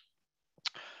mechozot.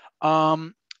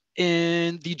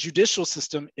 In the judicial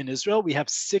system in Israel, we have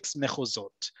 6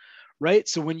 mechozot, right?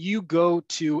 So when you go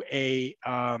to a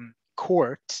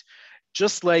court,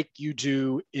 just like you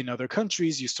do in other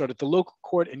countries, you start at the local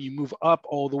court and you move up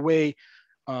all the way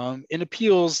in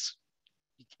appeals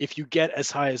if you get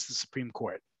as high as the Supreme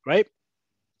Court, right?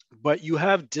 But you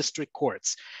have district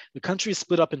courts. The country is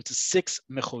split up into 6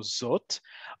 mechozot,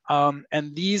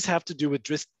 and these have to do with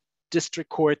district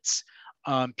courts,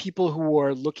 people who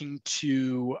are looking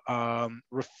to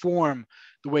reform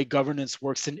the way governance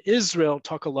works in Israel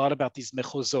talk a lot about these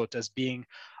mechozot as being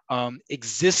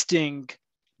existing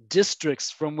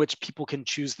districts from which people can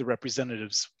choose the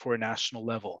representatives for a national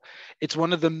level. It's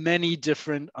one of the many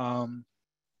different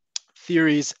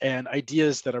theories and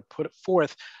ideas that are put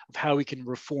forth of how we can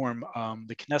reform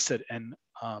the Knesset and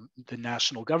the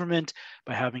national government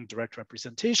by having direct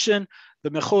representation. The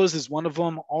mechoz is one of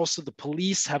them. Also, the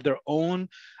police have their own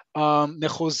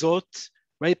mechozot,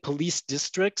 right? Police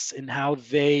districts, and how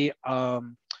they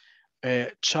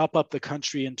chop up the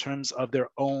country in terms of their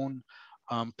own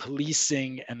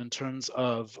policing and in terms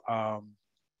of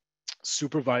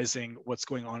supervising what's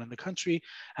going on in the country,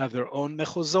 have their own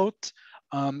mechozot.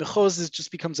 Mechoz just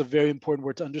becomes a very important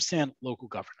word to understand local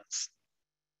governance.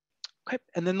 Okay,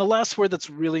 and then the last word that's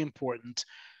really important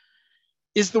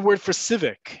is the word for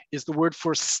civic, is the word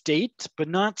for state, but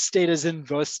not state as in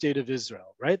the state of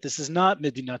Israel, right? This is not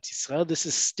Medinat Yisrael, this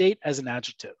is state as an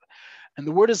adjective. And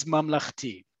the word is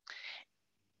mamlachti.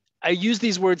 I use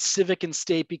these words civic and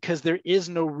state because there is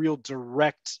no real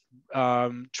direct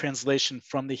translation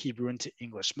from the Hebrew into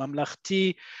English.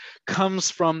 Mamlachti comes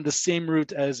from the same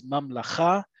root as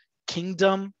mamlacha,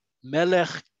 kingdom, melech,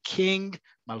 king,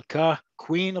 malka,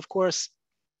 queen, of course.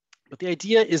 But the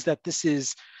idea is that this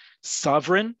is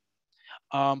sovereign,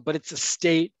 but it's a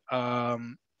state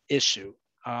issue.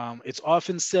 It's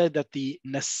often said that the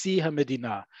Nasi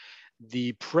HaMedina,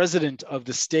 the president of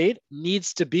the state,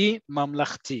 needs to be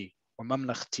mamlachti or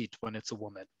mamlachtit when it's a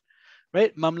woman,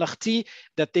 right? Mamlachti,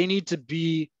 that they need to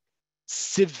be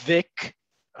civic.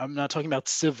 I'm not talking about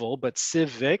civil, but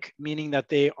civic, meaning that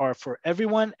they are for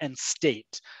everyone, and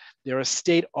state. They're a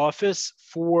state office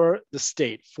for the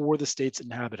state's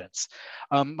inhabitants.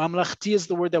 Mamlachti is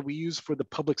the word that we use for the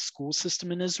public school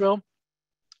system in Israel.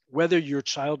 Whether your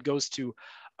child goes to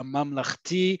a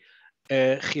mamlachti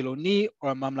Chiloni or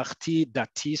a mamlachti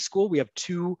dati school. We have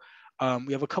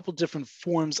a couple different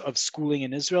forms of schooling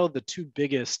in Israel. The two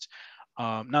biggest,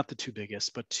 not the two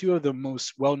biggest, but two of the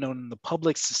most well-known in the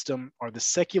public system are the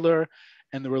secular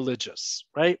and the religious,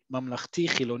 right? Mamlachti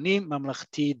Chiloni,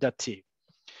 mamlachti dati.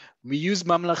 We use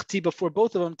mamlachti before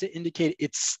both of them to indicate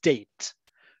it's state,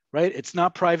 right? It's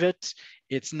not private.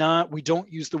 It's not, we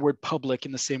don't use the word public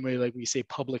in the same way like we say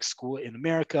public school in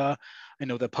America. I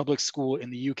know that public school in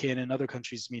the UK and in other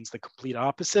countries means the complete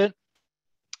opposite.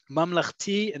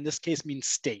 Mamlachti in this case means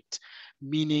state,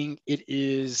 meaning it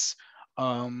is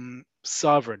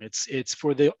sovereign. It's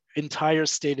for the entire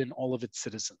state and all of its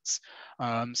citizens.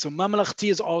 So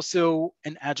mamlachti is also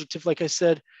an adjective, like I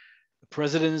said. The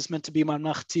president is meant to be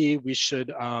mamlachti. We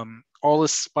should all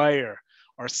aspire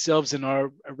ourselves and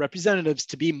our representatives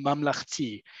to be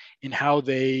mamlachti in how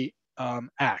they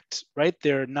act, right?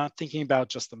 They're not thinking about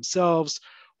just themselves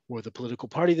or the political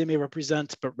party they may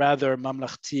represent, but rather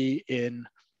mamlachti in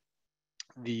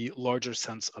the larger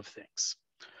sense of things.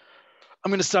 I'm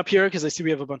going to stop here because I see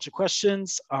we have a bunch of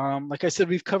questions. Like I said,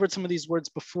 we've covered some of these words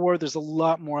before. There's a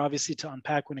lot more obviously to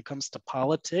unpack when it comes to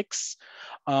politics,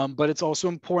 but it's also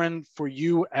important for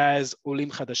you as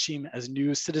Olim Chadashim, as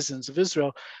new citizens of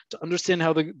Israel, to understand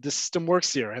how the system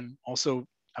works here and also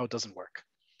how it doesn't work.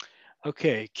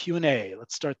 Okay, Q&A,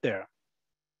 let's start there.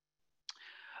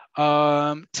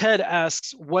 Ted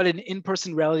asks, what an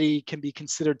in-person rally can be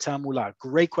considered tamula?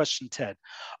 Great question, Ted.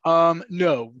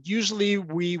 No, usually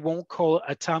we won't call it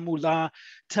a tamula.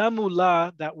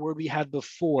 Tamula, that word we had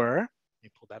before, let me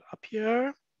pull that up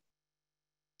here.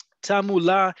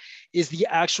 Tamula is the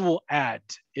actual ad.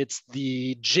 It's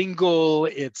the jingle,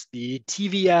 it's the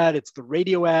TV ad, it's the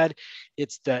radio ad,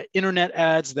 it's the internet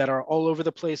ads that are all over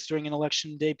the place during an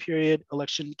election day period,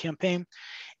 election campaign.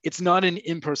 It's not an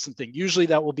in-person thing. Usually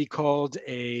that will be called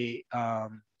a,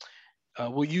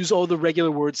 we'll use all the regular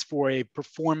words for a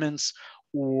performance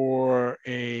or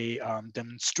a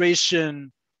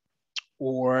demonstration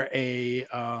or a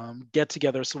get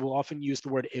together. So we'll often use the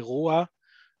word erua,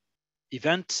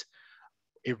 event,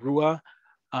 erua,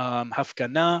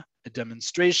 hafgana, a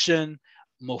demonstration,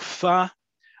 mofa,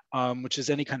 which is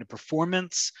any kind of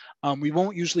performance. We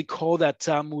won't usually call that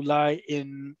tamula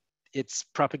in its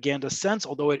propaganda sense,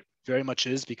 although it very much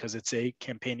is because it's a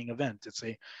campaigning event. It's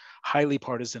a highly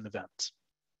partisan event.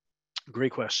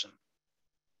 Great question.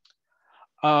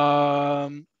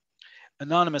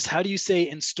 Anonymous, how do you say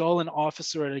install an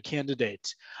officer and a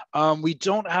candidate? We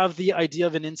don't have the idea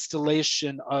of an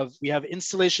installation of, we have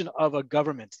installation of a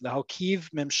government. The Halkiv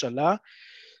Memshala,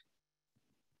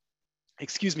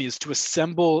 excuse me, is to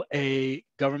assemble a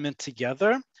government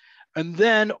together. And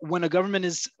then when a government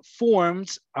is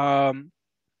formed,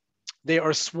 they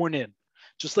are sworn in.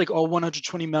 Just like all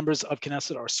 120 members of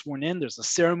Knesset are sworn in, there's a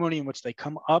ceremony in which they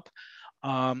come up.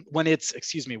 When it's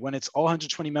all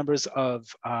 120 members of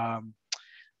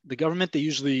the government, they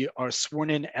usually are sworn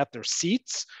in at their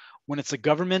seats. When it's a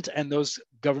government and those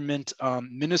government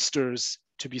ministers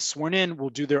to be sworn in will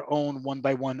do their own one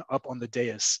by one up on the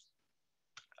dais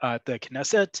at the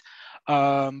Knesset.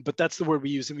 But that's the word we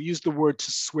use. And we use the word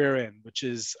to swear in, which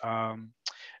is lashbia.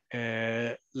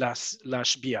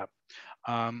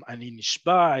 Ani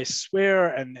nishba, I swear,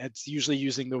 and it's usually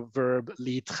using the verb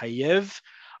litchayev.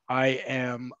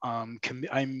 I'm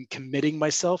committing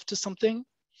myself to something.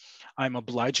 I'm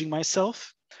obliging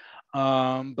myself.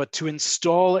 But to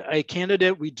install a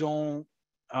candidate, we don't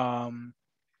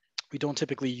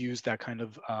typically use that kind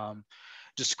of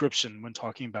description when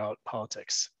talking about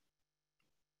politics.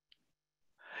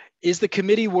 Is the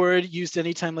committee word used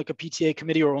anytime like a PTA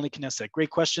committee or only Knesset?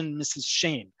 Great question, Mrs.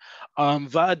 Shane.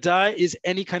 Va'ada is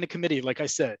any kind of committee, like I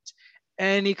said,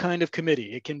 any kind of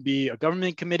committee. It can be a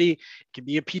government committee, it can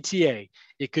be a PTA,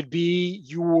 it could be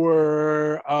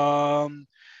your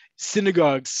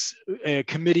synagogue's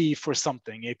committee for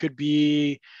something. It could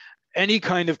be any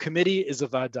kind of committee is a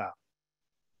va'ada.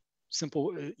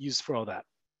 Simple use for all that.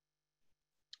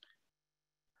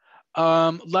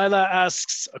 Lila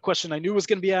asks a question I knew was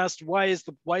going to be asked. Why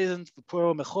isn't the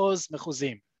plural mechoz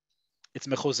mechozim? It's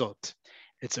mechozot.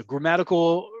 It's a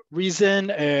grammatical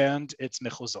reason and it's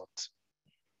mechozot.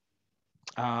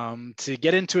 To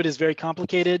get into it is very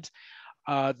complicated.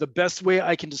 The best way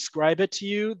I can describe it to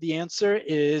you, the answer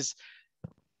is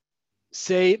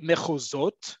say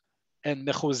mechozot and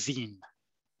mechozim.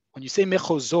 When you say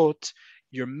mechozot,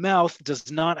 your mouth does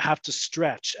not have to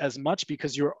stretch as much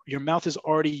because your mouth is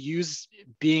already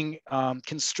being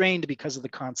constrained because of the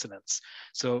consonants.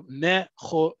 So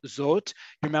mechozot,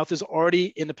 your mouth is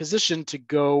already in a position to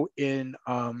go in,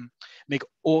 make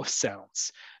o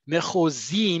sounds.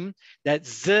 Mechozim, that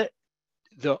z,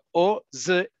 the o,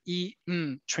 z, i,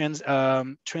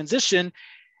 transition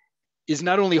is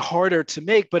not only harder to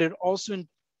make, but it also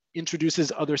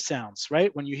introduces other sounds,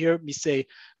 right? When you hear me say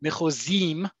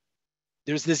mechozim,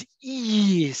 there's this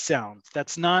E sound.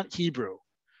 That's not Hebrew,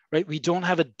 right? We don't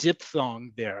have a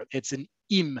diphthong there. It's an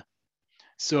im.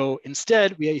 So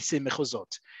instead, we say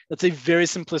mechozot. That's a very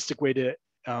simplistic way to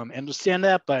understand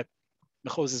that, but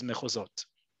mechoz is mechozot.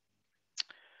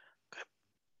 Okay.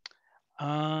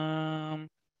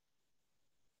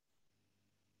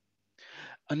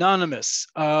 Anonymous,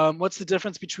 what's the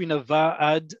difference between a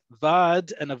va'ad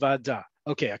and a va'da?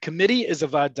 Okay, a committee is a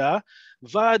va'da.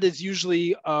 Va'd is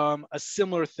usually a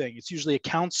similar thing. It's usually a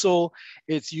council.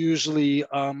 It's usually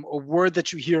a word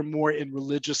that you hear more in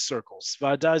religious circles.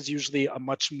 Va'da is usually a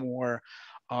much more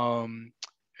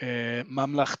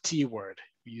mamlachti word.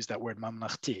 We use that word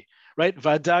mamlachti, right?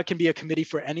 Va'da can be a committee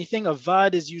for anything. A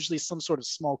va'd is usually some sort of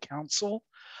small council.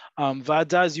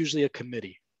 Va'da is usually a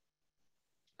committee.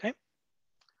 Okay.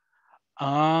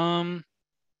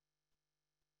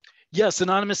 Yes,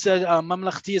 Anonymous said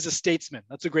mamlachti is a statesman.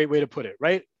 That's a great way to put it,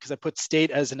 right? Because I put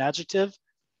state as an adjective.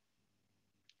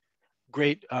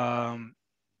 Great. That.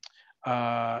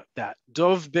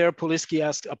 Dov Ber Poliski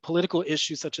asked a political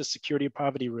issue such as security,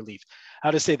 poverty, relief.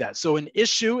 How to say that? So an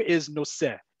issue is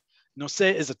noseh.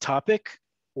 Noseh is a topic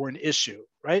or an issue,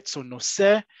 right? So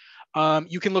noseh,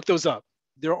 you can look those up.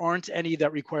 There aren't any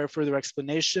that require further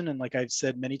explanation. And like I've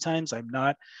said many times, I'm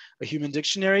not a human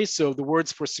dictionary. So the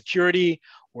words for security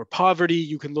or poverty,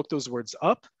 you can look those words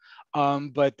up.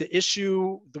 But the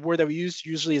issue, the word that we use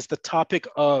usually is the topic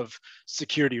of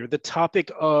security or the topic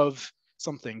of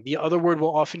something. The other word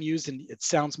we'll often use, and it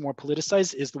sounds more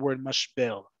politicized, is the word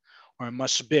mashbel or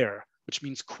mashber, which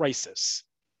means crisis.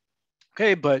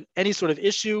 Okay, but any sort of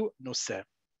issue, noseh.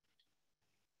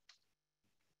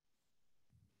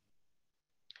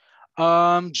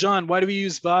 John, why do we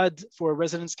use VAD for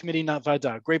residence committee, not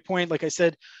VADA? Great point. Like I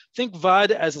said, think VAD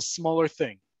as a smaller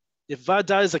thing. If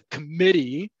VADA is a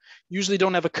committee, you usually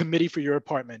don't have a committee for your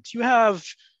apartment. You have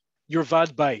your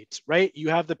VAD bite, right? You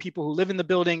have the people who live in the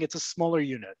building. It's a smaller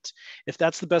unit. If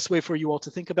that's the best way for you all to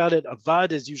think about it, a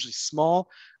VAD is usually small.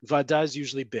 VADA is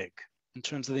usually big in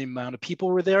terms of the amount of people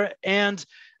who are there and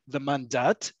the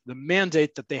mandat, the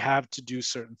mandate that they have to do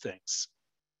certain things.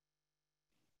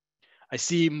 I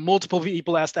see multiple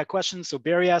people ask that question. So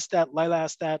Barry asked that, Lila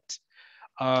asked that.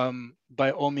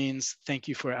 By all means, thank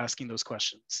you for asking those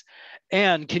questions.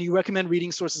 And can you recommend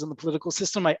reading sources on the political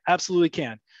system? I absolutely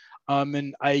can.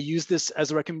 And I use this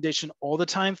as a recommendation all the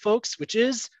time, folks, which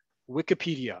is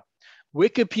Wikipedia.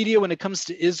 Wikipedia, when it comes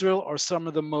to Israel, are some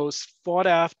of the most fought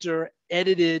after,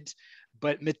 edited,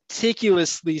 but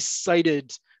meticulously cited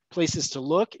places to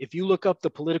look. If you look up the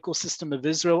political system of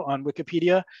Israel on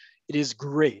Wikipedia, it is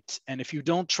great. And if you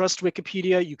don't trust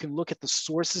Wikipedia, you can look at the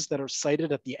sources that are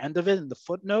cited at the end of it in the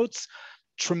footnotes.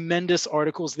 Tremendous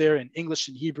articles there in English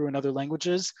and Hebrew and other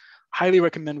languages. Highly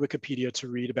recommend Wikipedia to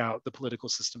read about the political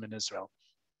system in Israel.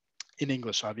 In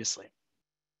English, obviously.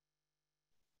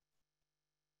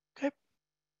 Okay.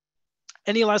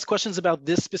 Any last questions about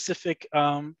this specific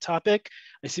topic?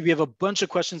 I see we have a bunch of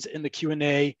questions in the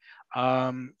Q&A.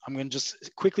 I'm going to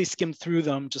just quickly skim through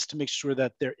them just to make sure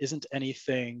that there isn't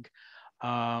anything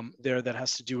there that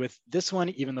has to do with this one,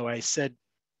 even though I said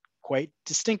quite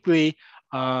distinctly,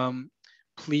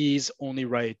 please only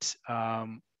write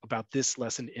about this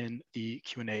lesson in the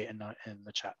Q&A and not in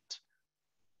the chat.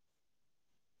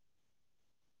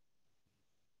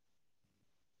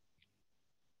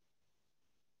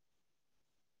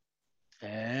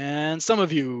 And some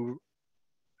of you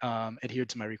adhered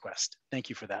to my request. Thank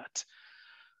you for that.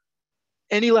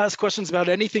 Any last questions about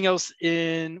anything else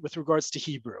with regards to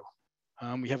Hebrew?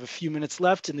 We have a few minutes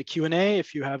left in the Q&A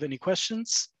if you have any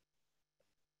questions.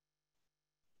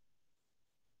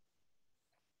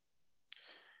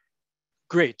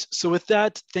 Great. So with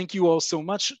that, thank you all so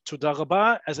much. Toda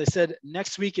rabah. As I said,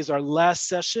 next week is our last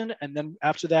session. And then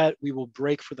after that, we will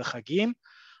break for the Chagim.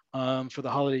 For the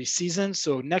holiday season.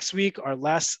 So next week, our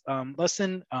last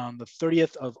lesson, the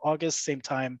 30th of August, same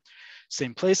time,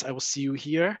 same place. I will see you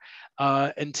here.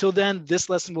 Until then, this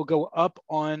lesson will go up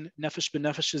on Nefesh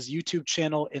B'Nefesh's YouTube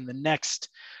channel in the next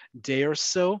day or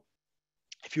so.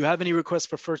 If you have any requests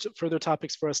for further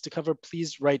topics for us to cover,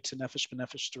 please write to Nefesh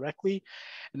B'Nefesh directly.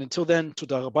 And until then,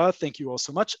 Toda rabah, thank you all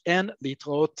so much, and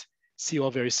litraot. See you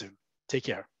all very soon. Take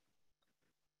care.